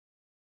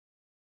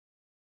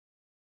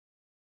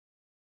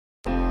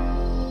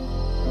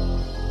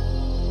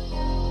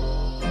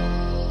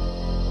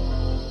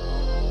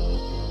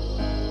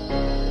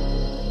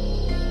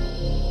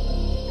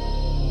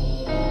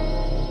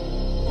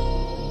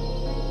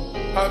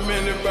How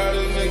many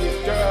bodies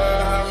niggas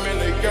got? How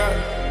many got?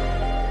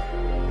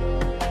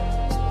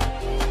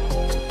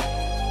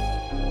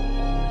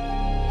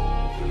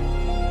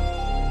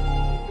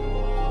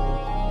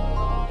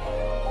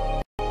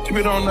 Keep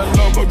it on the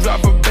low, go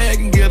drop a bag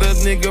and get a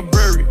nigga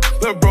buried.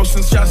 Lil' bro,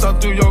 since shots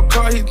out through your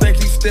car, he think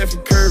he's Stephen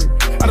Curry.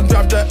 I done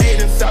dropped the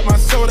 8 inside my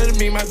soul, that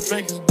mean my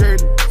drink is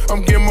dirty.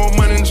 I'm getting more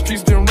money in the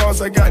streets than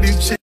Ross, I got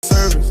these chicks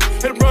service.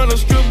 Had to run the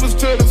strippers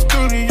to the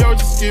studio,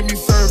 just give me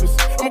service.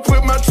 I'ma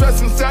put my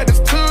trust inside this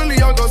Tully,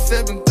 I'll go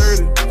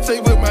 730.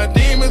 Say with my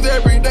demons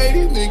every day,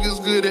 these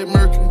niggas good at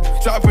murking.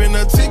 Dropping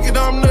a ticket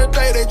on the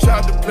day, they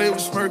tried to play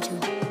with smirking.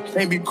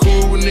 Can't be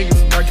cool with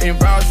niggas, I can't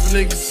vouch for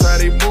niggas, how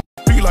they move.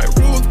 Be like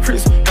Rules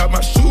Chris, got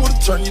my shoe to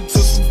turn you to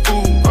some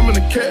food. I'm in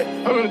the cat,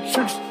 I'm in the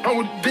church, I'm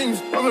with the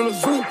demons, I'm in the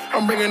zoo.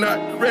 I'm bringing out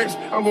the Rex,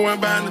 I'm going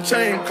buying the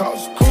chain,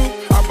 cost cool.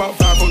 I bought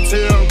 5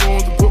 hotel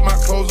rooms to put my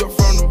clothes up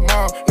from the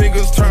mall.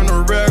 Niggas turn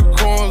to red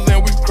coins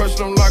and we crush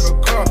them like a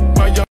car.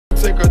 My young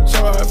take a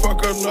charge,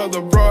 fuck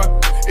another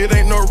broad. It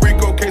ain't no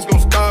Rico case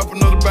gon' stop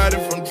another body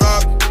from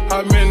dropping.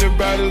 How many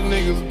bodies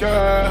niggas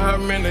got? How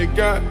many they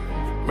got?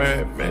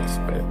 Mad Max,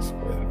 Max,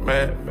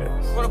 Mad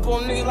Max. Run up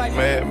on niggas like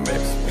Mad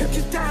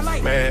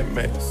Max, Mad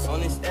Max, on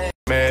this ass.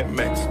 Mad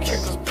Max,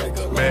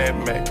 Mad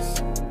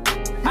Max.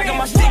 I got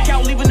my stick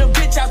out, leaving the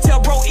bitch out. Tell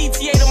bro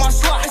ETA to my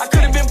slots. I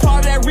could've been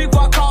part of that Rico,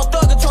 I called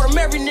Thug and told him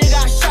every nigga